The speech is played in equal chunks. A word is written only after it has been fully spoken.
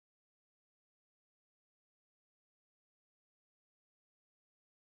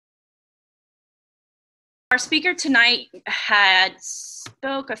Our speaker tonight had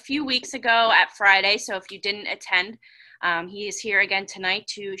spoke a few weeks ago at Friday, so if you didn't attend, he is here again tonight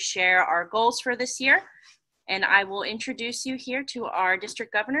to share our goals for this year. And I will introduce you here to our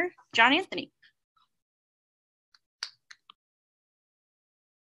District Governor, John Anthony.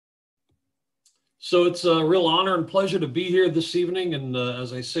 So it's a real honor and pleasure to be here this evening. And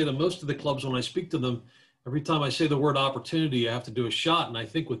as I say to most of the clubs when I speak to them, every time I say the word opportunity, I have to do a shot. And I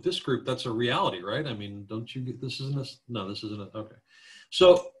think with this group, that's a reality, right? I mean, don't you get, this isn't a, no, this isn't a, okay.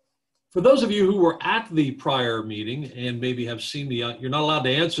 So for those of you who were at the prior meeting and maybe have seen the, you're not allowed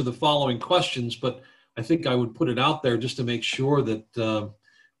to answer the following questions, but I think I would put it out there just to make sure that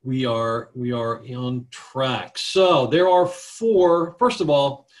we are on track. So there are four, first of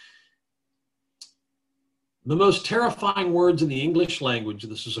all, the most terrifying words in the English language,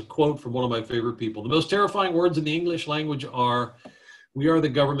 this is a quote from one of my favorite people, the most terrifying words in the English language are, we are the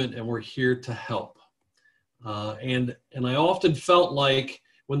government and we're here to help. And I often felt like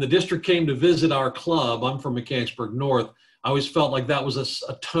when the district came to visit our club, I'm from Mechanicsburg North, I always felt like that was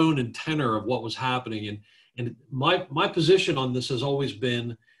a tone and tenor of what was happening. And my position on this has always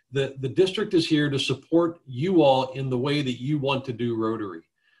been that the district is here to support you all in the way that you want to do Rotary.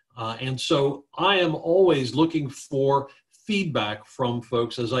 And so I am always looking for feedback from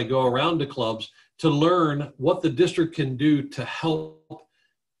folks as I go around to clubs to learn what the district can do to help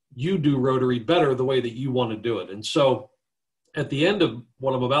you do Rotary better the way that you want to do it. And so at the end of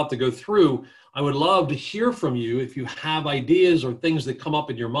what I'm about to go through, I would love to hear from you if you have ideas or things that come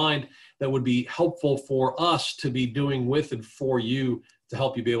up in your mind that would be helpful for us to be doing with and for you to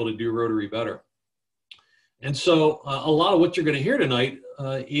help you be able to do Rotary better. And so a lot of what you're going to hear tonight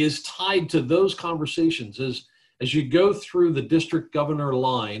is tied to those conversations as you go through the district governor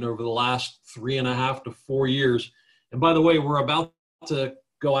line over the last 3.5 to 4 years. And by the way, we're about to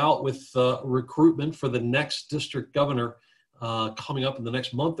go out with recruitment for the next district governor coming up in the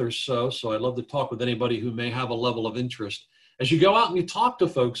next month or so. So I'd love to talk with anybody who may have a level of interest. As you go out and you talk to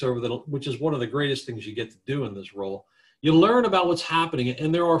folks over the, which is one of the greatest things you get to do in this role, you learn about what's happening.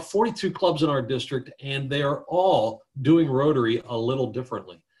 And there are 42 clubs in our district, and they are all doing Rotary a little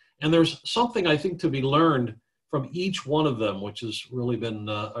differently. And there's something I think to be learned from each one of them, which has really been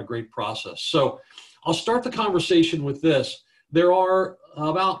a great process. So I'll start the conversation with this. There are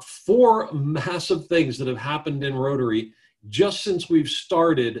about 4 massive things that have happened in Rotary just since we've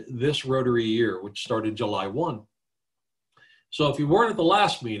started this Rotary year, which started July 1. So if you weren't at the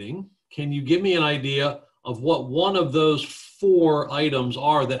last meeting, can you give me an idea of what one of those 4 items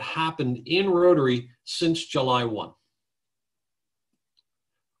are that happened in Rotary since July 1?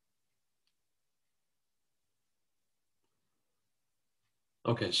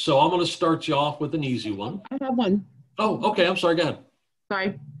 Okay, so I'm going to start you off with an easy one. I have one. Oh, okay, I'm sorry, go ahead.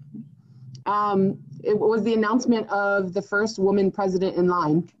 Sorry. It was the announcement of the first woman president in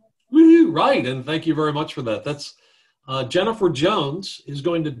line. Woo, right, and thank you very much for that. That's Jennifer Jones is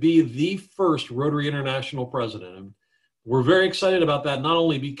going to be the first Rotary International president. And we're very excited about that, not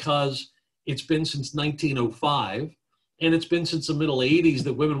only because it's been since 1905, and it's been since the middle 80s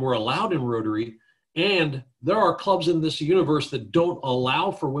that women were allowed in Rotary, and there are clubs in this universe that don't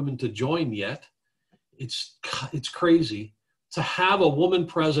allow for women to join yet. It's crazy. To have a woman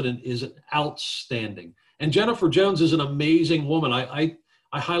president is outstanding. And Jennifer Jones is an amazing woman.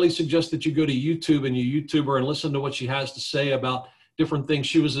 I highly suggest that you go to YouTube and you YouTube her and listen to what she has to say about different things.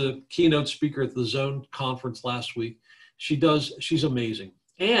 She was a keynote speaker at the Zone conference last week. She's amazing.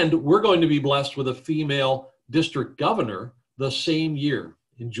 And we're going to be blessed with a female district governor the same year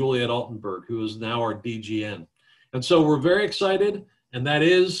in Juliet Altenberg, who is now our DGN. And so we're very excited, and that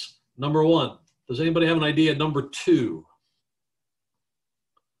is number 1. Does anybody have an idea? Number 2.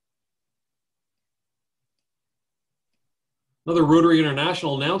 Another Rotary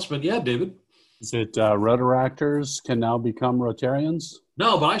International announcement. Yeah, David. Is it Rotaractors can now become Rotarians?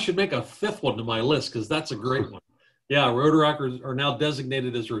 No, but I should make a 5th one to my list because that's a great one. Yeah, Rotaractors are now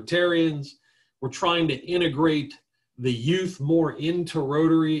designated as Rotarians. We're trying to integrate the youth more into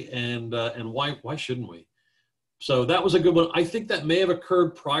Rotary, and why shouldn't we? So that was a good one. I think that may have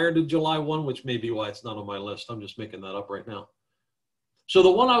occurred prior to July 1, which may be why it's not on my list. I'm just making that up right now. So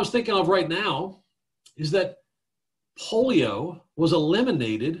the one I was thinking of right now is that polio was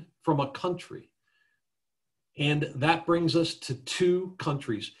eliminated from a country. And that brings us to 2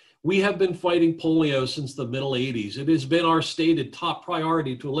 countries. We have been fighting polio since the middle 80s. It has been our stated top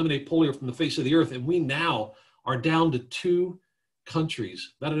priority to eliminate polio from the face of the earth. And we now are down to 2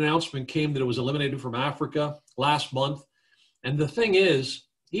 countries. That announcement came that it was eliminated from Africa last month. And the thing is,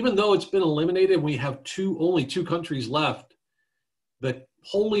 even though it's been eliminated, we have only two countries left.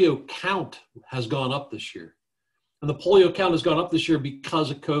 polio count has gone up this year. And the polio count has gone up this year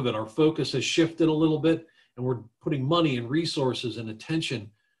because of COVID. Our focus has shifted a little bit, and we're putting money and resources and attention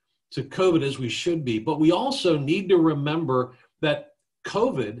to COVID as we should be. But we also need to remember that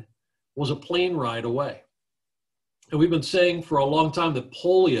COVID was a plane ride away. And we've been saying for a long time that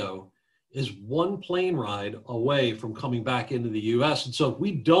polio is one plane ride away from coming back into the US. And so if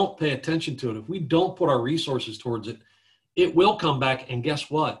we don't pay attention to it, if we don't put our resources towards it, it will come back. And guess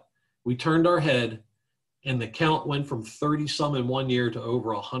what? We turned our head and the count went from 30 some in 1 year to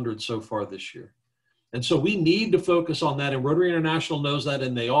over 100 so far this year. And so we need to focus on that. And Rotary International knows that,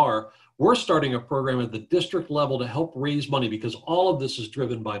 and they are. We're starting a program at the district level to help raise money, because all of this is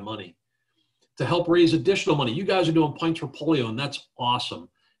driven by money, to help raise additional money. You guys are doing Pints for Polio, and that's awesome.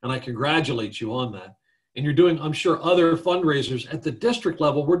 And I congratulate you on that. And you're doing, I'm sure, other fundraisers. At the district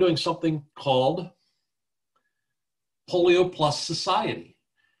level, we're doing something called Polio Plus Society.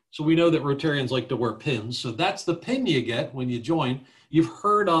 So we know that Rotarians like to wear pins. So that's the pin you get when you join. You've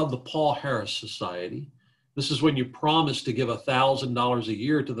heard of the Paul Harris Society. This is when you promise to give $1,000 a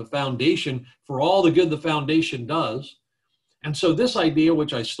year to the foundation for all the good the foundation does. And so this idea,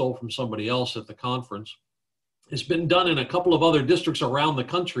 which I stole from somebody else at the conference, has been done in a couple of other districts around the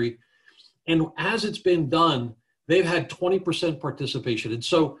country. And as it's been done, they've had 20% participation. And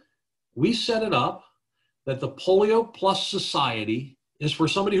so we set it up that the Polio Plus Society is for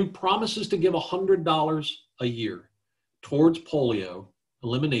somebody who promises to give $100 a year towards polio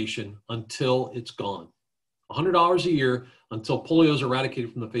elimination until it's gone. $100 a year until polio is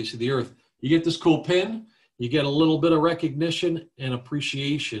eradicated from the face of the earth. You get this cool pin, you get a little bit of recognition and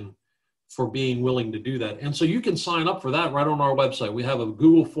appreciation for being willing to do that. And so you can sign up for that right on our website. We have a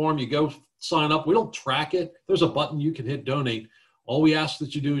Google form. You go sign up. We don't track it. There's a button you can hit donate. All we ask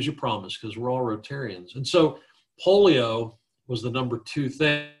that you do is you promise, because we're all Rotarians. And so polio was the number 2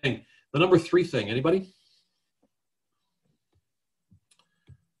 thing. The number 3 thing, anybody?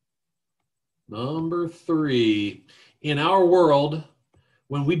 Number 3, in our world,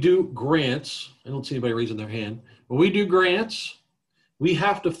 when we do grants, I don't see anybody raising their hand. When we do grants, we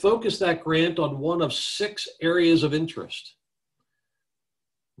have to focus that grant on one of 6 areas of interest.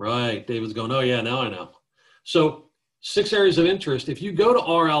 Right, David's going, oh yeah, now I know. So 6 areas of interest. If you go to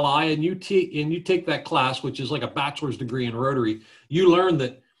RLI and you take that class, which is like a bachelor's degree in Rotary, you learn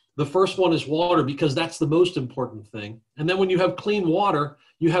that the first one is water, because that's the most important thing. And then when you have clean water,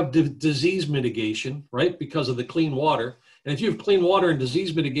 you have disease mitigation, right? Because of the clean water. And if you have clean water and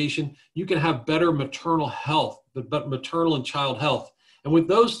disease mitigation, you can have better maternal health, but maternal and child health. And with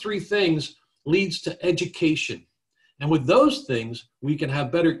those 3 things leads to education. And with those things, we can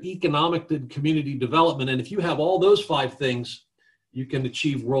have better economic and community development. And if you have all those 5 things, you can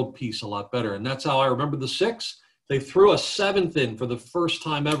achieve world peace a lot better. And that's how I remember the 6. They threw a 7th in for the first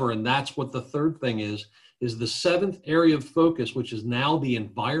time ever. And that's what the 3rd thing is the 7th area of focus, which is now the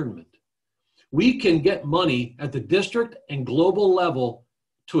environment. We can get money at the district and global level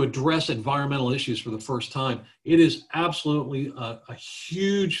to address environmental issues for the first time. It is absolutely a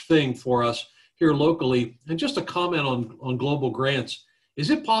huge thing for us here locally. And just a comment on global grants. Is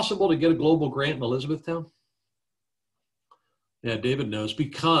it possible to get a global grant in Elizabethtown? Yeah, David knows,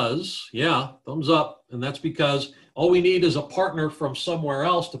 because, yeah, thumbs up. And that's because all we need is a partner from somewhere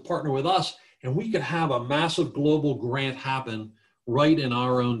else to partner with us, and we could have a massive global grant happen right in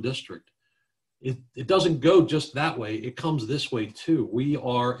our own district. It doesn't go just that way. It comes this way too. We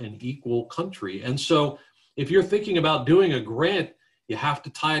are an equal country. And so if you're thinking about doing a grant, you have to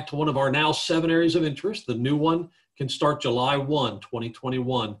tie it to one of our now 7 areas of interest. The new one can start July 1,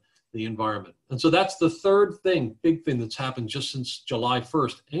 2021, the environment. And so that's the 3rd thing, big thing that's happened just since July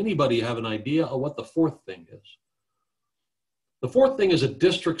 1st. Anybody have an idea of what the 4th thing is? The 4th thing is a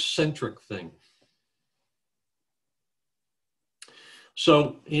district-centric thing.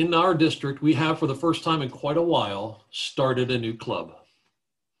 So in our district, we have, for the first time in quite a while, started a new club.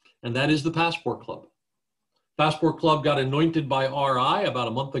 And that is the Passport Club. Passport Club got anointed by RI about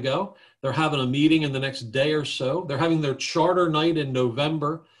a month ago. They're having a meeting in the next day or so. They're having their charter night in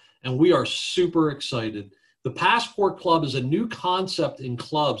November, and we are super excited. The Passport Club is a new concept in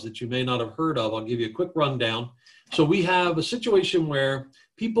clubs that you may not have heard of. I'll give you a quick rundown. So we have a situation where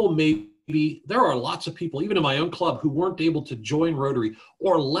people there are lots of people, even in my own club, who weren't able to join Rotary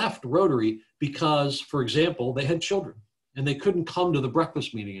or left Rotary because, for example, they had children and they couldn't come to the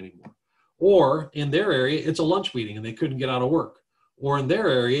breakfast meeting anymore. Or in their area, it's a lunch meeting and they couldn't get out of work. Or in their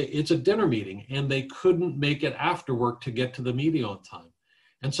area, it's a dinner meeting and they couldn't make it after work to get to the meeting on time.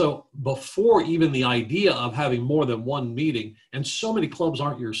 And so before even the idea of having more than one meeting, and so many clubs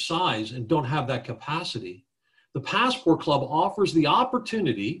aren't your size and don't have that capacity, The Passport Club offers the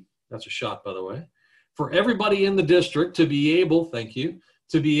opportunity, that's a shot by the way, for everybody in the district to be able, thank you,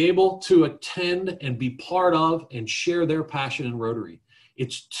 to be able to attend and be part of and share their passion in Rotary.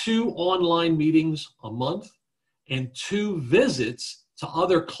 It's 2 online meetings a month and 2 visits to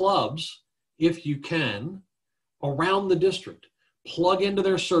other clubs, if you can, around the district. Plug into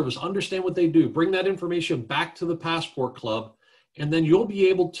their service, understand what they do, bring that information back to the Passport Club, and then you'll be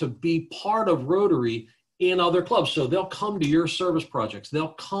able to be part of Rotary in other clubs. So they'll come to your service projects.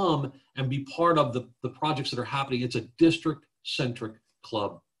 They'll come and be part of the projects that are happening. It's a district-centric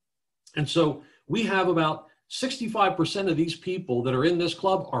club. And so we have about 65% of these people that are in this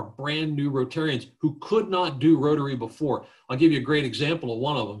club are brand new Rotarians who could not do Rotary before. I'll give you a great example of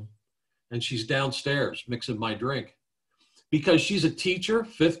one of them. And she's downstairs mixing my drink. Because she's a teacher,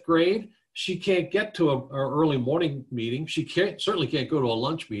 5th grade, she can't get to an early morning meeting. She certainly can't go to a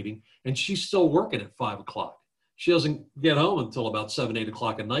lunch meeting, and she's still working at 5 o'clock. She doesn't get home until about 7, 8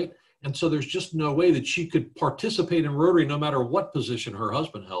 o'clock at night. And so there's just no way that she could participate in Rotary no matter what position her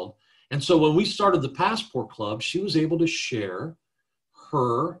husband held. And so when we started the Passport Club, she was able to share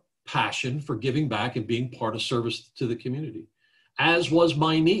her passion for giving back and being part of service to the community, as was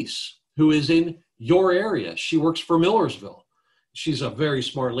my niece, who is in your area. She works for Millersville. She's a very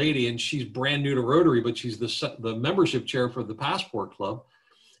smart lady, and she's brand new to Rotary, but she's the membership chair for the Passport Club.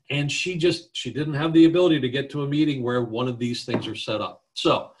 And she didn't have the ability to get to a meeting where one of these things are set up.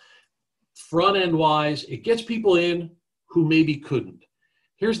 So front end wise, it gets people in who maybe couldn't.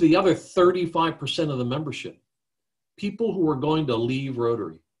 Here's the other 35% of the membership, people who are going to leave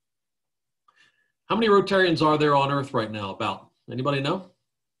Rotary. How many Rotarians are there on earth right now? About, anybody know?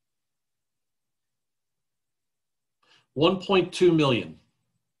 1.2 million.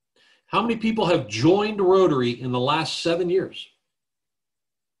 How many people have joined Rotary in the last 7 years?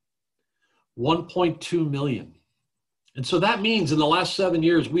 1.2 million. And so that means in the last 7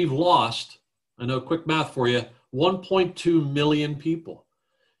 years, we've lost, I know, quick math for you, 1.2 million people.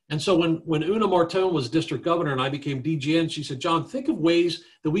 And so when Una Martone was district governor and I became DGN, she said, John, think of ways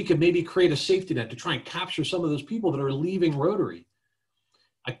that we could maybe create a safety net to try and capture some of those people that are leaving Rotary.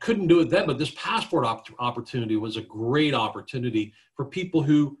 I couldn't do it then, but this passport opportunity was a great opportunity for people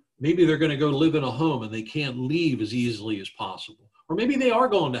who maybe they're going to go live in a home and they can't leave as easily as possible. Or maybe they are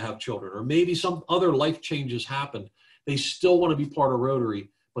going to have children, or maybe some other life changes happened. They still want to be part of Rotary,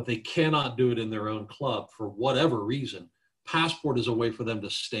 but they cannot do it in their own club for whatever reason. Passport is a way for them to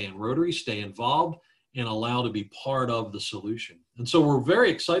stay in Rotary, stay involved, and allow to be part of the solution. And so we're very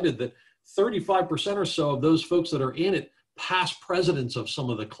excited that 35% or so of those folks that are in it, past presidents of some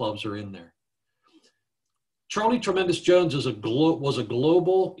of the clubs, are in there. Charlie Tremendous Jones was a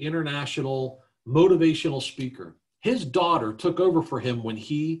global, international, motivational speaker. His daughter took over for him when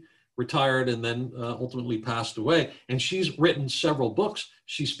he retired and then ultimately passed away. And she's written several books.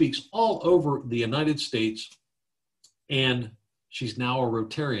 She speaks all over the United States, and she's now a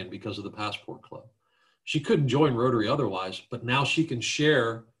Rotarian because of the Passport Club. She couldn't join Rotary otherwise, but now she can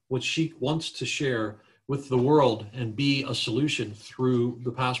share what she wants to share with the world and be a solution through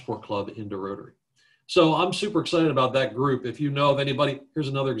the Passport Club into Rotary. So I'm super excited about that group. If you know of anybody, here's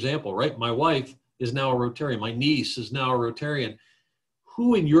another example, right? My wife is now a Rotarian. My niece is now a Rotarian.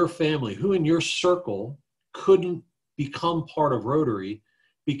 Who in your family, who in your circle couldn't become part of Rotary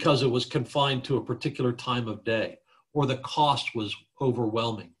because it was confined to a particular time of day or the cost was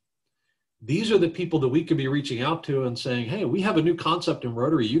overwhelming? These are the people that we could be reaching out to and saying, hey, we have a new concept in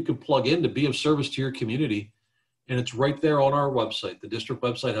Rotary you can plug in to be of service to your community. And it's right there on our website. The district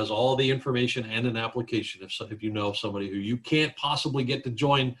website has all the information and an application if you know of somebody who you can't possibly get to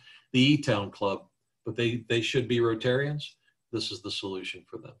join the Etown Club, but they should be Rotarians. This is the solution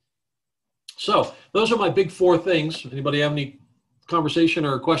for them. So those are my big 4 things. Anybody have any conversation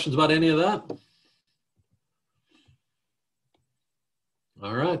or questions about any of that?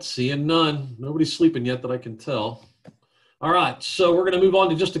 All right, seeing none. Nobody's sleeping yet that I can tell. All right, so we're going to move on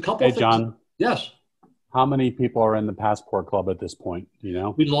to just a couple of things. Hey, John. Yes. How many people are in the Passport Club at this point? Do you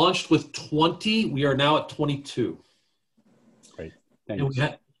know? We launched with 20. We are now at 22. Great. Thanks.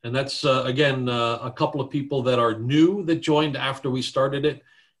 And that's, again, a couple of people that are new that joined after we started it.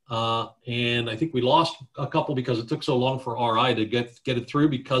 And I think we lost a couple because it took so long for RI to get it through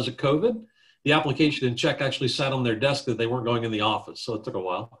because of COVID. The application and check actually sat on their desk that they weren't going in the office. So it took a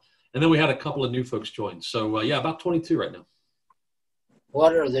while. And then we had a couple of new folks join. So yeah, about 22 right now.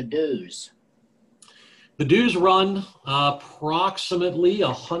 What are the dues? The dues run approximately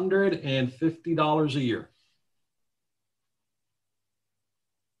 $150 a year.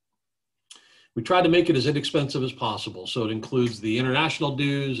 We try to make it as inexpensive as possible. So it includes the international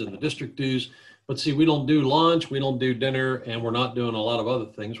dues and the district dues. But see, we don't do lunch, we don't do dinner, and we're not doing a lot of other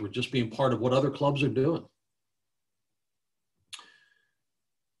things. We're just being part of what other clubs are doing.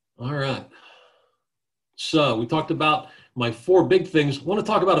 All right. So we talked about my 4 big things. I want to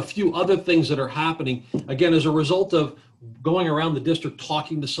talk about a few other things that are happening, again, as a result of going around the district,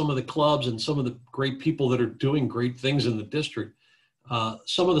 talking to some of the clubs and some of the great people that are doing great things in the district.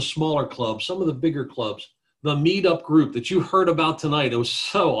 Some of the smaller clubs, some of the bigger clubs, the meetup group that you heard about tonight. It was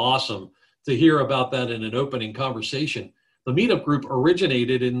so awesome to hear about that in an opening conversation. The meetup group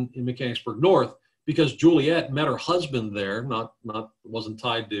originated in Mechanicsburg North because Juliet met her husband there, wasn't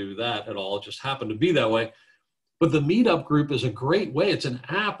tied to that at all, it just happened to be that way. But the meetup group is a great way. It's an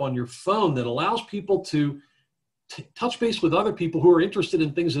app on your phone that allows people to touch base with other people who are interested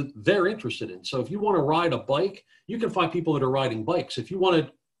in things that they're interested in. So if you want to ride a bike, you can find people that are riding bikes. If you want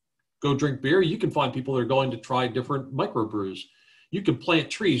to go drink beer, you can find people that are going to try different microbrews. You can plant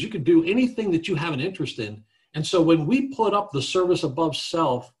trees. You can do anything that you have an interest in. And so when we put up the Service Above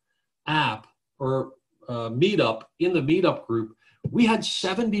Self app or meetup in the meetup group, we had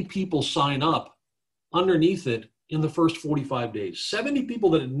 70 people sign up underneath it in the first 45 days. 70 people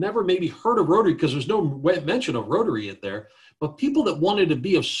that had never maybe heard of Rotary, because there's no mention of Rotary in there, but people that wanted to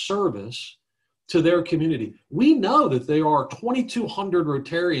be of service to their community. We know that there are 2,200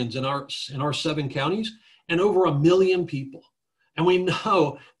 Rotarians in our 7 counties and over 1 million people. And we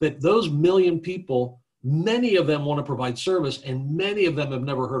know that those 1 million people, many of them want to provide service and many of them have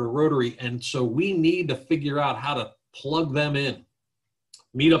never heard of Rotary. And so we need to figure out how to plug them in.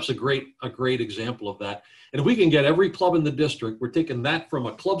 Meetup's a great example of that. And if we can get every club in the district, we're taking that from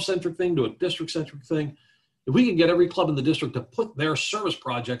a club-centric thing to a district-centric thing. If we can get every club in the district to put their service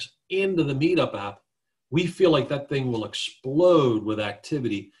projects into the Meetup app, we feel like that thing will explode with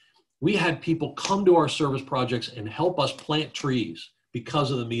activity. We had people come to our service projects and help us plant trees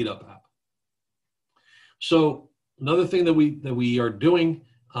because of the Meetup app. So another thing that we are doing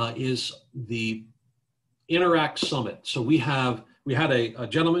is the Interact Summit. So we had a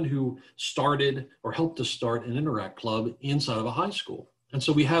gentleman who started or helped to start an Interact club inside of a high school. And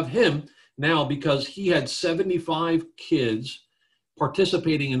so we have him now because he had 75 kids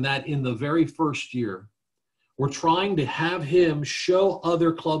participating in that in the very first year. We're trying to have him show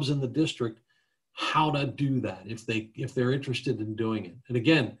other clubs in the district how to do that if they're interested in doing it. And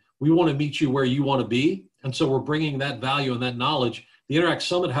again, we want to meet you where you want to be. And so we're bringing that value and that knowledge. The Interact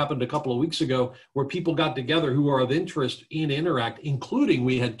Summit happened a couple of weeks ago where people got together who are of interest in Interact, including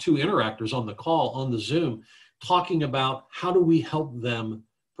we had 2 interactors on the call on the Zoom talking about how do we help them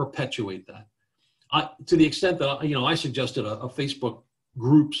perpetuate that. To the extent that, I suggested a Facebook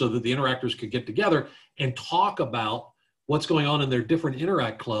group so that the interactors could get together and talk about what's going on in their different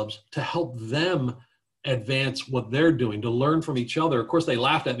Interact clubs to help them advance what they're doing, to learn from each other. Of course, they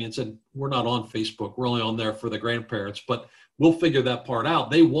laughed at me and said, we're not on Facebook. We're only on there for the grandparents, but we'll figure that part out.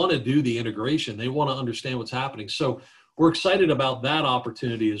 They want to do the integration. They want to understand what's happening. So we're excited about that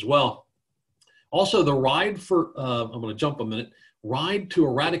opportunity as well. Also, the ride for, I'm going to jump a minute, Ride to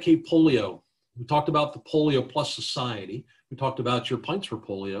Eradicate Polio. We talked about the Polio Plus Society. We talked about your Pints for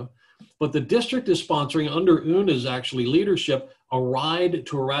Polio. But the district is sponsoring, under UNA's actually leadership, a Ride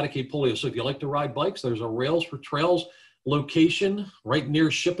to Eradicate Polio. So if you like to ride bikes, there's a Rails for Trails location right near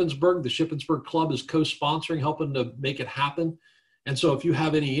Shippensburg. The Shippensburg Club is co-sponsoring, helping to make it happen. And so if you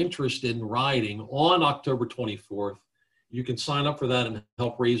have any interest in riding on October 24th, you can sign up for that and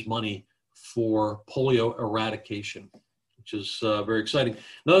help raise money for polio eradication, which is very exciting.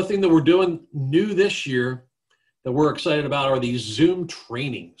 Another thing that we're doing new this year that we're excited about are these Zoom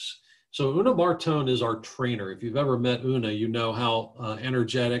trainings. So Una Martone is our trainer. If you've ever met Una, you know how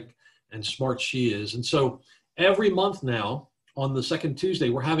energetic and smart she is. And so every month now, on the second Tuesday,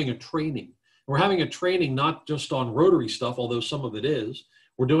 we're having a training. We're having a training not just on Rotary stuff, although some of it is.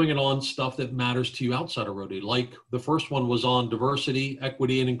 We're doing it on stuff that matters to you outside of Rotary. Like the first one was on diversity,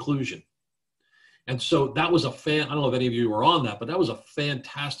 equity, and inclusion. And so that was I don't know if any of you were on that, but that was a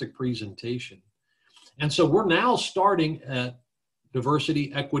fantastic presentation. And so we're now starting at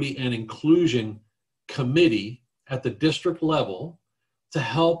Diversity, Equity, and Inclusion Committee at the district level to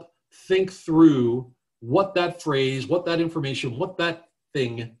help think through what that phrase, what that information, what that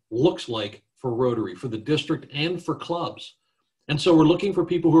thing looks like for Rotary, for the district, and for clubs. And so we're looking for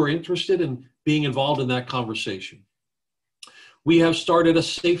people who are interested in being involved in that conversation. We have started a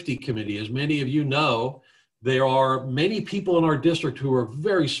safety committee. As many of you know, there are many people in our district who are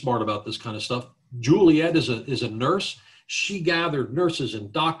very smart about this kind of stuff. Juliet is a nurse. She gathered nurses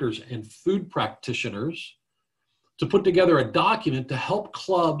and doctors and food practitioners to put together a document to help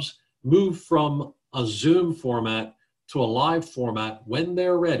clubs move from a Zoom format to a live format when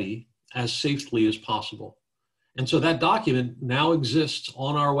they're ready as safely as possible. And so that document now exists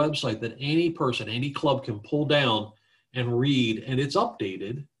on our website that any person, any club can pull down and read, and it's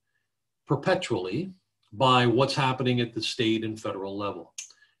updated perpetually by what's happening at the state and federal level.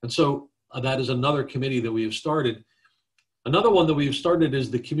 And so that is another committee that we have started. Another one that we've started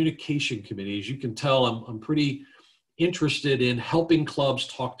is the communication committee. As you can tell, I'm pretty interested in helping clubs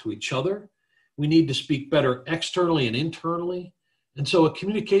talk to each other. We need to speak better externally and internally. And so a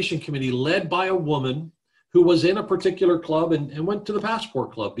communication committee led by a woman who was in a particular club and went to the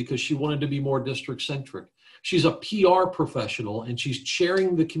Passport Club because she wanted to be more district centric. She's a PR professional and she's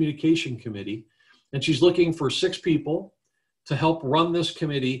chairing the communication committee, and she's looking for 6 people to help run this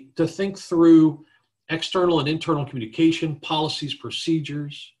committee to think through external and internal communication, policies,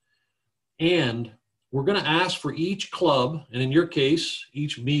 procedures. And we're going to ask for each club, and in your case,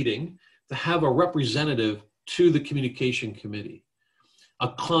 each meeting, to have a representative to the communication committee, a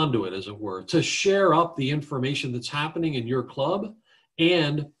conduit, as it were, to share up the information that's happening in your club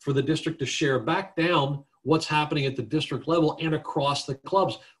and for the district to share back down what's happening at the district level and across the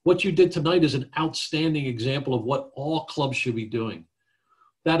clubs. What you did tonight is an outstanding example of what all clubs should be doing.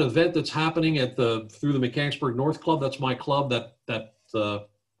 That event that's happening at through the Mechanicsburg North Club, that's my club, that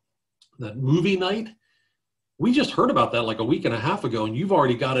movie night, we just heard about that like a week and a half ago, and you've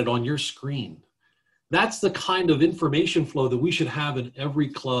already got it on your screen. That's the kind of information flow that we should have in every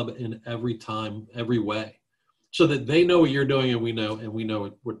club, in every time, every way, so that they know what you're doing and we know and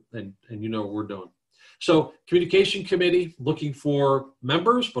you know what we're doing. So communication committee, looking for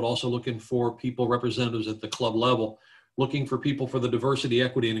members, but also looking for people, representatives at the club level, looking for people for the diversity,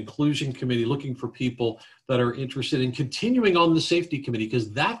 equity, and inclusion committee, looking for people that are interested in continuing on the safety committee,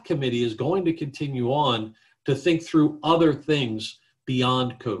 because that committee is going to continue on to think through other things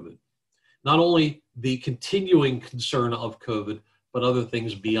beyond COVID. Not only the continuing concern of COVID, but other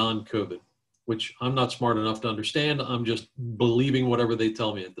things beyond COVID, which I'm not smart enough to understand. I'm just believing whatever they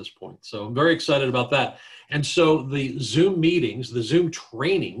tell me at this point. So I'm very excited about that. And so the Zoom meetings, the Zoom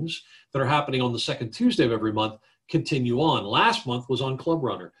trainings that are happening on the second Tuesday of every month continue on. Last month was on Club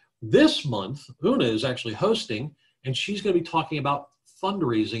Runner. This month, Una is actually hosting, and she's going to be talking about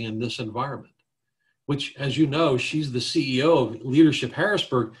fundraising in this environment, which, as you know, she's the CEO of Leadership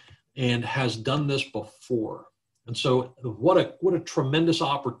Harrisburg and has done this before. And so what a tremendous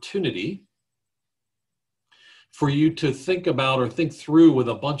opportunity for you to think about or think through with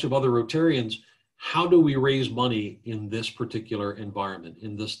a bunch of other Rotarians, how do we raise money in this particular environment,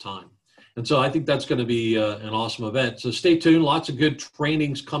 in this time? And so I think that's going to be an awesome event. So stay tuned. Lots of good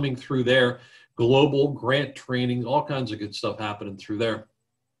trainings coming through there, global grant training, all kinds of good stuff happening through there.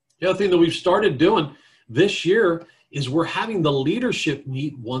 The other thing that we've started doing this year is we're having the leadership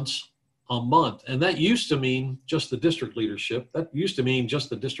meet once a month. And that used to mean just the district leadership. That used to mean just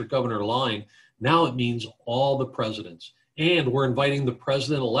the district governor line. Now it means all the presidents. And we're inviting the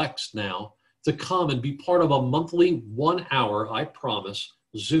president-elects now to come and be part of a monthly 1 hour, I promise,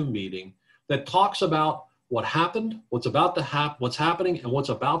 Zoom meeting that talks about what happened, what's about to happen, what's happening, and what's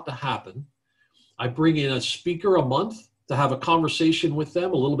about to happen. I bring in a speaker a month to have a conversation with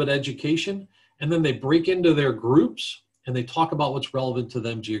them, a little bit of education, and then they break into their groups and they talk about what's relevant to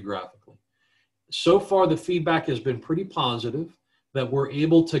them geographically. So far, the feedback has been pretty positive that we're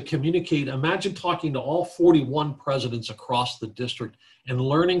able to communicate. Imagine talking to all 41 presidents across the district and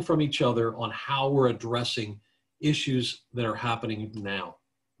learning from each other on how we're addressing issues that are happening now.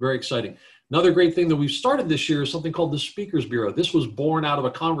 Very exciting. Another great thing that we've started this year is something called the Speakers Bureau. This was born out of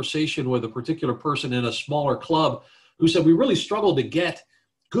a conversation with a particular person in a smaller club who said, we really struggled to get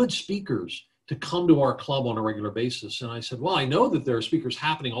good speakers to come to our club on a regular basis. And I said, well, I know that there are speakers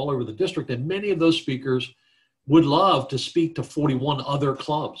happening all over the district, and many of those speakers would love to speak to 41 other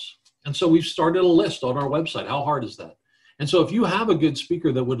clubs. And so we've started a list on our website. How hard is that? And so if you have a good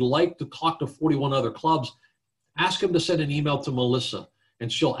speaker that would like to talk to 41 other clubs, ask him to send an email to Melissa,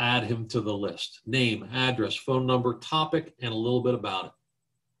 and she'll add him to the list. Name, address, phone number, topic, and a little bit about it.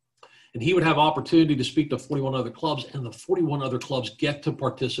 And he would have opportunity to speak to 41 other clubs, and the 41 other clubs get to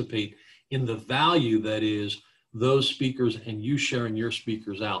participate in the value that is those speakers and you sharing your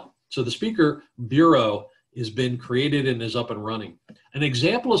speakers out. So the Speaker Bureau has been created and is up and running. An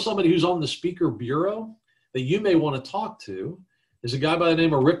example of somebody who's on the Speaker Bureau that you may want to talk to is a guy by the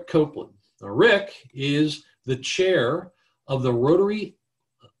name of Rick Copeland. Now, Rick is the chair of the Rotary,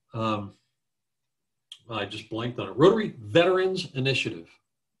 I just blanked on it, Rotary Veterans Initiative.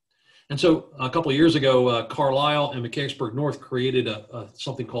 And so a couple of years ago, Carlisle and Mechanicsburg North created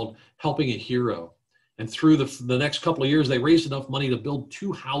something called Helping a Hero. And through the next couple of years, they raised enough money to build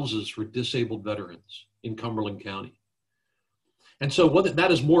 2 houses for disabled veterans in Cumberland County. And so what that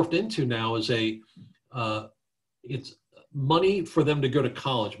has morphed into now is it's money for them to go to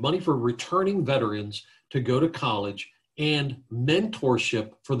college, money for returning veterans to go to college, and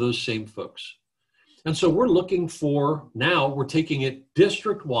mentorship for those same folks. And so we're looking for, now we're taking it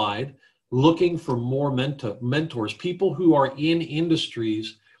district-wide, looking for more mentors, people who are in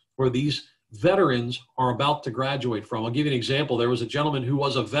industries where these veterans are about to graduate from. I'll give you an example. There was a gentleman who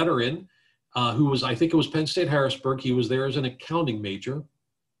was a veteran who was, I think it was Penn State Harrisburg. He was there as an accounting major.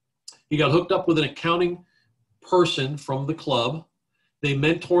 He got hooked up with an accounting person from the club. They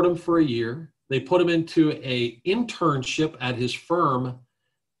mentored him for a year. They put him into an internship at his firm.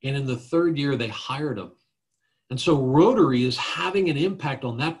 And in the third year, they hired him. And so Rotary is having an impact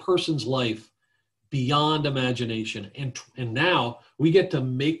on that person's life beyond imagination. And now we get to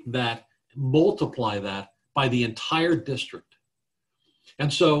make that, multiply that by the entire district.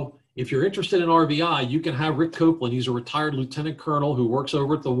 And so if you're interested in RVI, you can have Rick Copeland. He's a retired lieutenant colonel who works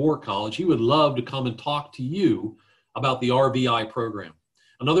over at the War College. He would love to come and talk to you about the RVI program.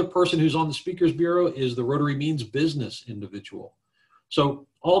 Another person who's on the Speakers Bureau is the Rotary Means Business individual. So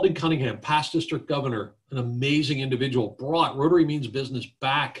Alden Cunningham, past district governor, an amazing individual, brought Rotary Means Business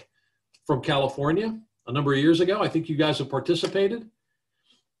back from California a number of years ago. I think you guys have participated.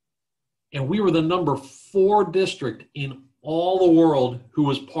 And we were the number 4 district in all the world who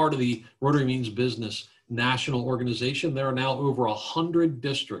was part of the Rotary Means Business national organization. There are now over 100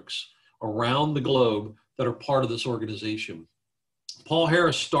 districts around the globe that are part of this organization. Paul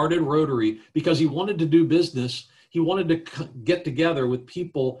Harris started Rotary because he wanted to do business. He wanted to get together with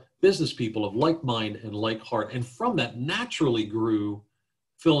people, business people of like mind and like heart. And from that naturally grew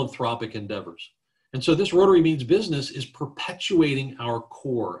philanthropic endeavors. And so this Rotary Means Business is perpetuating our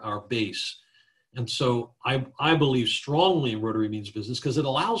core, our base. And so I believe strongly in Rotary Means Business because it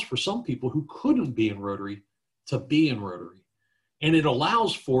allows for some people who couldn't be in Rotary to be in Rotary. And it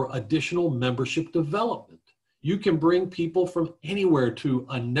allows for additional membership development. You can bring people from anywhere to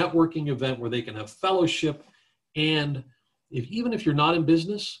a networking event where they can have fellowship. And even if you're not in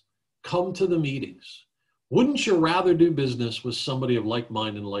business, come to the meetings. Wouldn't you rather do business with somebody of like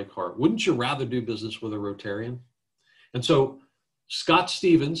mind and like heart? Wouldn't you rather do business with a Rotarian? And so Scott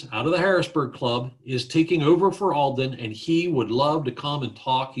Stevens out of the Harrisburg Club is taking over for Alden, and he would love to come and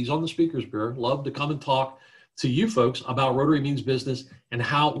talk. He's on the Speakers Bureau, love to come and talk to you folks about Rotary Means Business and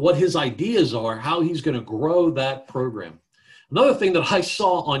what his ideas are, how he's going to grow that program. Another thing that I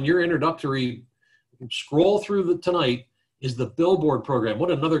saw on your introductory scroll through tonight is the billboard program.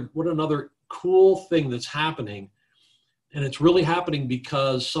 What another cool thing that's happening. And it's really happening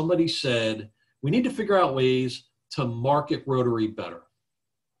because somebody said, we need to figure out ways to market Rotary better.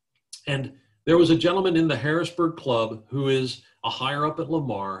 And there was a gentleman in the Harrisburg Club who is a higher up at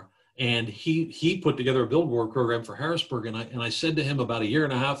Lamar, and he put together a billboard program for Harrisburg. And I said to him about a year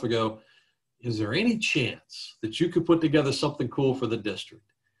and a half ago, is there any chance that you could put together something cool for the district?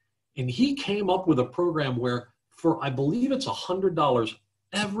 And he came up with a program where for, I believe it's $100,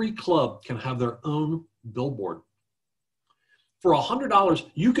 every club can have their own billboard. For $100,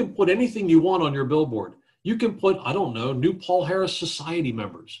 you can put anything you want on your billboard. You can put, I don't know, new Paul Harris Society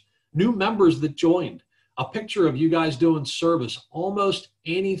members, new members that joined, a picture of you guys doing service, almost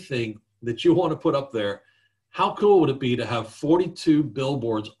anything that you want to put up there. How cool would it be to have 42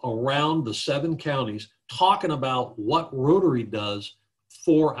 billboards around the 7 counties talking about what Rotary does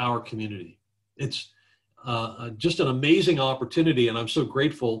for our community? It's just an amazing opportunity, and I'm so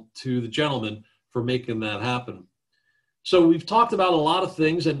grateful to the gentleman for making that happen. So we've talked about a lot of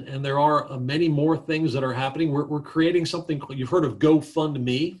things, and there are many more things that are happening. We're creating something, you've heard of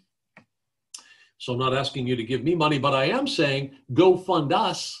GoFundMe. So I'm not asking you to give me money, but I am saying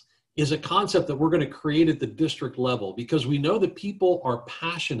GoFundUs is a concept that we're going to create at the district level because we know that people are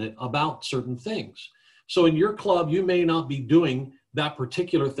passionate about certain things. So in your club, you may not be doing that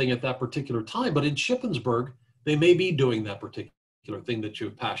particular thing at that particular time, but in Shippensburg, they may be doing that particular thing that you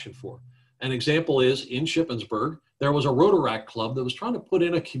have passion for. An example is in Shippensburg, there was a Rotaract club that was trying to put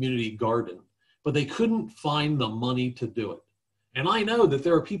in a community garden, but they couldn't find the money to do it. And I know that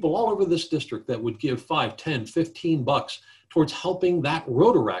there are people all over this district that would give $5, $10, $15 towards helping that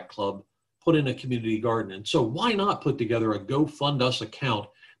Rotaract club put in a community garden. And so why not put together a GoFundUs account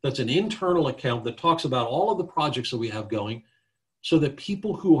that's an internal account that talks about all of the projects that we have going so that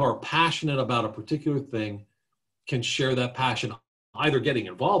people who are passionate about a particular thing can share that passion, either getting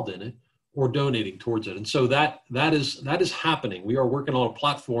involved in it or donating towards it. And so that is happening. We are working on a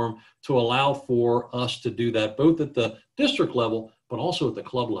platform to allow for us to do that, both at the district level, but also at the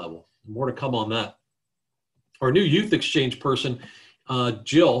club level. More to come on that. Our new youth exchange person,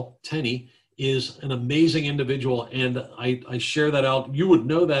 Jill Tenney, is an amazing individual, and I share that out. You would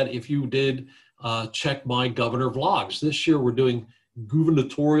know that if you did check my governor vlogs. This year we're doing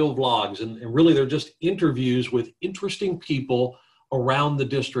gubernatorial vlogs, and really they're just interviews with interesting people around the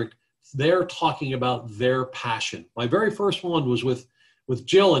district. They're talking about their passion. My very first one was with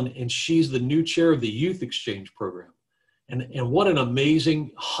Jill, and she's the new chair of the Youth Exchange Program. And what an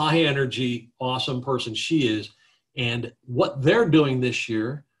amazing, high energy, awesome person she is. And what they're doing this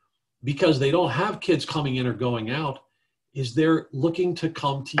year, because they don't have kids coming in or going out, is they're looking to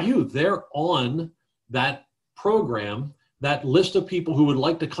come to you. They're on that program, that list of people who would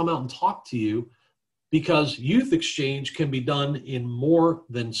like to come out and talk to you, because youth exchange can be done in more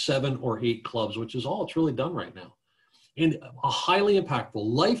than 7 or 8 clubs, which is all it's really done right now. And a highly impactful,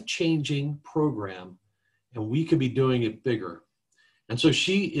 life-changing program, and we could be doing it bigger. And so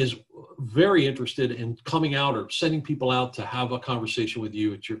she is very interested in coming out or sending people out to have a conversation with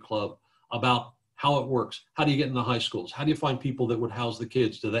you at your club about how it works. How do you get into high schools? How do you find people that would house the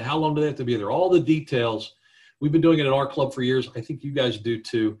kids? How long do they have to be there? All the details. We've been doing it at our club for years. I think you guys do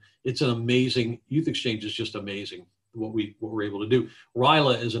too. It's an amazing, youth exchange is just amazing what we're able to do.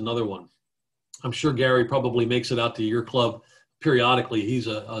 Ryla is another one. I'm sure Gary probably makes it out to your club periodically. He's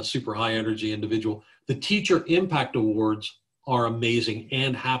a super high energy individual. The Teacher Impact Awards are amazing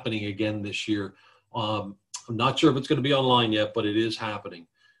and happening again this year. I'm not sure if it's going to be online yet, but it is happening.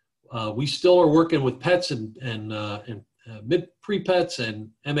 We still are working with pets and pre-pets and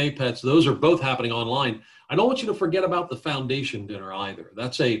MA pets. Those are both happening online. I don't want you to forget about the foundation dinner either.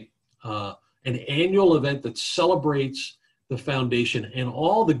 That's an annual event that celebrates the foundation and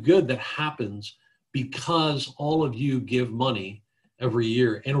all the good that happens because all of you give money every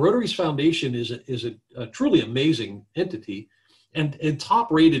year. And Rotary's Foundation is a truly amazing entity and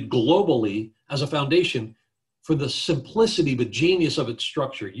top rated globally as a foundation for the simplicity but genius of its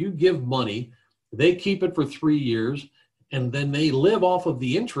structure. You give money, they keep it for 3 years, and then they live off of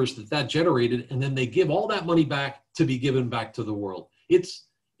the interest that generated, and then they give all that money back to be given back to the world. It's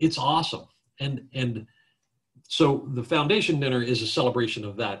awesome. And so the foundation dinner is a celebration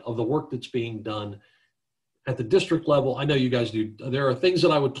of that, of the work that's being done at the district level. I know you guys do. There are things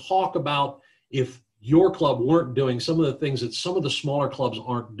that I would talk about if your club weren't doing some of the things that some of the smaller clubs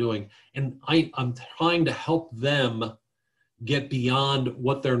aren't doing. And I'm trying to help them get beyond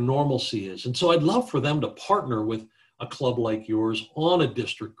what their normalcy is. And so I'd love for them to partner with a club like yours on a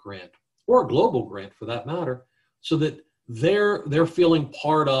district grant or a global grant for that matter, so that they're feeling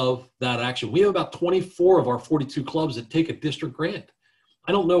part of that action. We have about 24 of our 42 clubs that take a district grant.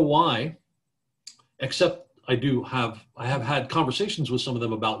 I don't know why, except I have had conversations with some of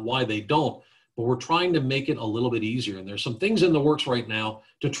them about why they don't, but we're trying to make it a little bit easier. And there's some things in the works right now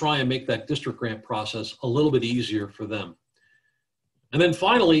to try and make that district grant process a little bit easier for them. And then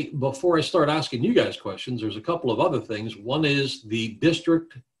finally, before I start asking you guys questions, there's a couple of other things. One is the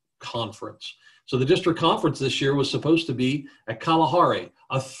district conference. So the district conference this year was supposed to be at Kalahari,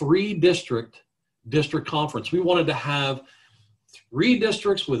 a 3-district conference. We wanted to have 3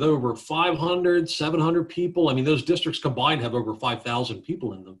 districts with over 500, 700 people. I mean, those districts combined have over 5,000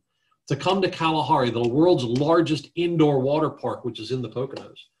 people in them, to come to Kalahari, the world's largest indoor water park, which is in the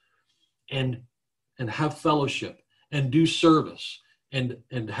Poconos, and have fellowship and do service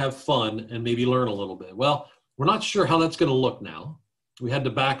and have fun and maybe learn a little bit. Well, we're not sure how that's going to look now. We had to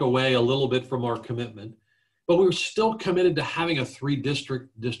back away a little bit from our commitment, but we were still committed to having a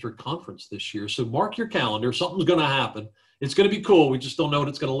 3-district conference this year. So mark your calendar. Something's going to happen. It's going to be cool. We just don't know what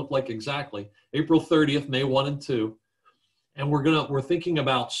it's going to look like exactly. April 30th, May 1 and 2. And we're thinking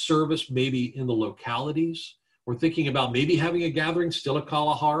about service maybe in the localities. We're thinking about maybe having a gathering still at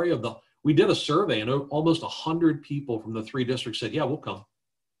Kalahari. We did a survey and almost 100 people from the 3 districts said, yeah, we'll come.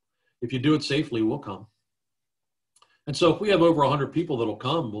 If you do it safely, we'll come. And so if we have over 100 people that'll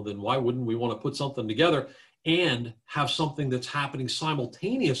come, well, then why wouldn't we want to put something together and have something that's happening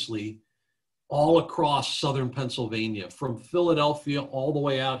simultaneously all across Southern Pennsylvania, from Philadelphia all the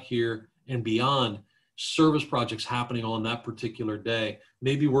way out here and beyond, service projects happening on that particular day.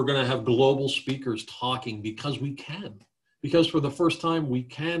 Maybe we're going to have global speakers talking because we can. Because for the first time, we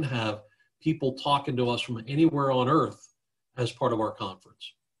can have people talking to us from anywhere on earth as part of our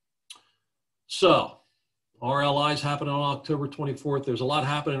conference. So RLI is happening on October 24th. There's a lot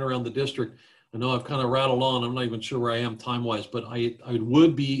happening around the district. I know I've kind of rattled on. I'm not even sure where I am time-wise, but I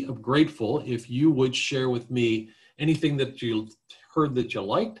would be grateful if you would share with me anything that you heard that you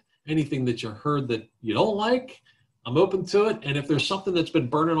liked, anything that you heard that you don't like. I'm open to it. And if there's something that's been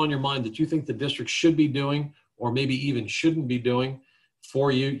burning on your mind that you think the district should be doing, or maybe even shouldn't be doing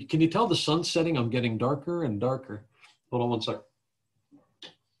for you, can you tell the sun's setting? I'm getting darker and darker. Hold on one second.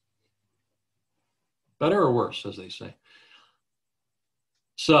 Better or worse, as they say.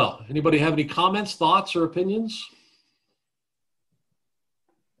 So, anybody have any comments, thoughts, or opinions?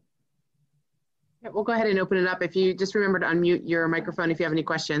 Yeah, we'll go ahead and open it up. If you just remember to unmute your microphone if you have any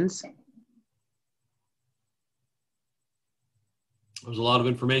questions. There's a lot of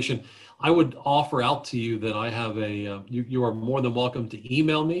information. I would offer out to you that I have a, you are more than welcome to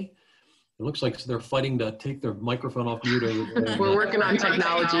email me. It looks like they're fighting to take their microphone off mute over there. We're working on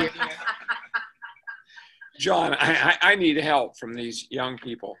technology. John, I need help from these young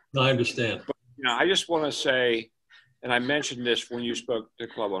people. I understand. But, I just want to say, and I mentioned this when you spoke to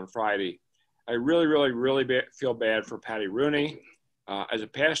the club on Friday, I really feel bad for Patty Rooney. As a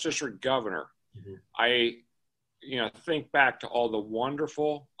past district governor, I think back to all the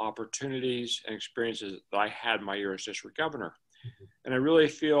wonderful opportunities and experiences that I had my year as district governor. And I really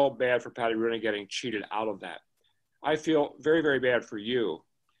feel bad for Patty Rooney getting cheated out of that. I feel very bad for you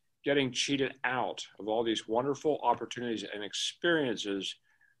getting cheated out of all these wonderful opportunities and experiences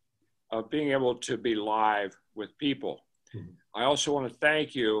of being able to be live with people. I also want to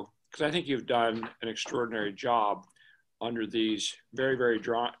thank you because I think you've done an extraordinary job under these very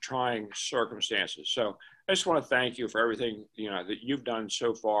trying circumstances. So I just want to thank you for everything that you've done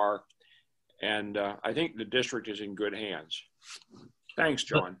so far, and I think the district is in good hands. Thanks,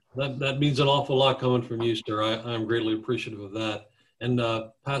 John. That means an awful lot coming from you, sir. I'm greatly appreciative of that. And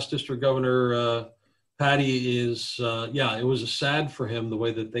past district governor Patty is, it was sad for him the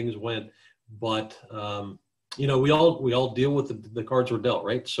way that things went, but we all deal with the cards we're dealt,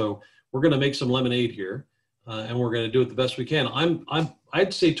 right? So we're going to make some lemonade here, and we're going to do it the best we can.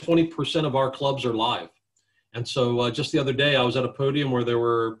 I'd say 20% of our clubs are live. And so just the other day, I was at a podium where there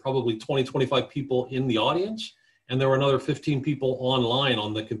were probably 20, 25 people in the audience, and there were another 15 people online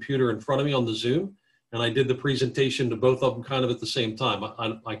on the computer in front of me on the Zoom. And I did the presentation to both of them kind of at the same time.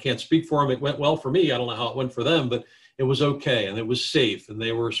 I can't speak for them. It went well for me. I don't know how it went for them, but it was okay, and it was safe, and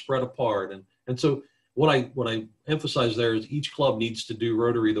they were spread apart. And so what I emphasize there is each club needs to do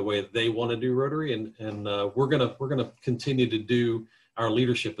Rotary the way they want to do Rotary, and we're gonna continue to do our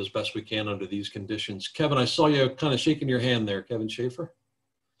leadership as best we can under these conditions. Kevin, I saw you kind of shaking your hand there, Kevin Schaefer.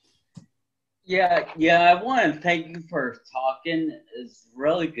 Yeah, I want to thank you for talking. It's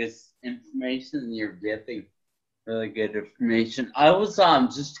really good information you're giving. Really good information. I was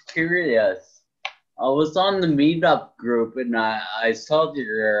just curious. I was on the meetup group and I saw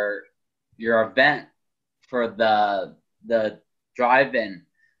your event for the drive-in.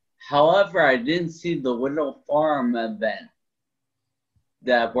 However, I didn't see the Widow Farm event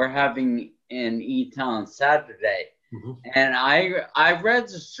that we're having in Etown Saturday. And I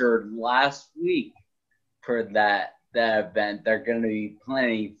registered last week for that event. They're going to be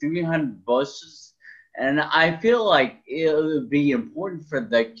planting 300 bushes, and I feel like it would be important for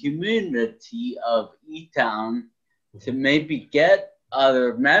the community of Etown to maybe get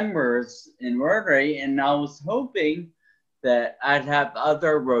other members in Rotary. And I was hoping that I'd have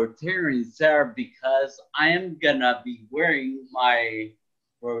other Rotarians there because I am gonna be wearing my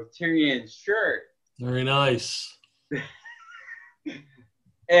Rotarian shirt. Very nice.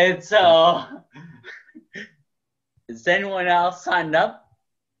 And so, is anyone else signed up?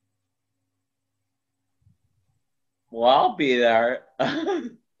 Well, I'll be there.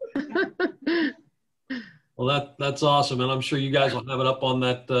 Well, that's awesome, and I'm sure you guys will have it up on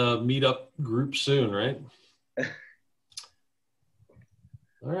that meetup group soon, right?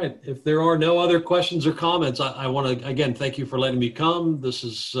 All right. If there are no other questions or comments, I want to again thank you for letting me come. This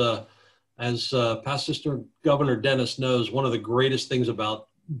is, as past District Governor Dennis knows, one of the greatest things about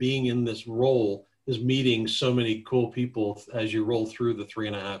being in this role is meeting so many cool people as you roll through the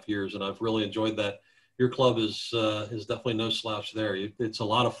 3.5 years, and I've really enjoyed that. Your club is definitely no slouch there. It's a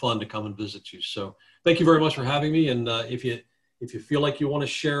lot of fun to come and visit you. So thank you very much for having me. And if you feel like you want to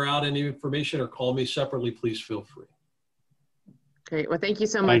share out any information or call me separately, please feel free. Great. Well, thank you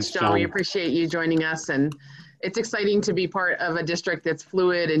so much, Thanks, John. John. We appreciate you joining us. And it's exciting to be part of a district that's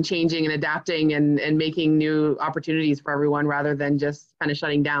fluid and changing and adapting and making new opportunities for everyone rather than just kind of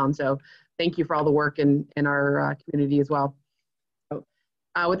shutting down. So thank you for all the work in our community as well.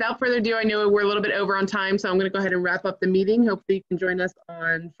 Without further ado, I know we're a little bit over on time, so I'm going to go ahead and wrap up the meeting. Hopefully you can join us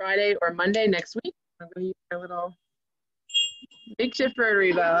on Friday or Monday next week. I'm going to use my little big shift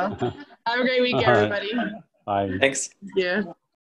Rotary bell. Have a great week, everybody. Bye. Thanks. Yeah.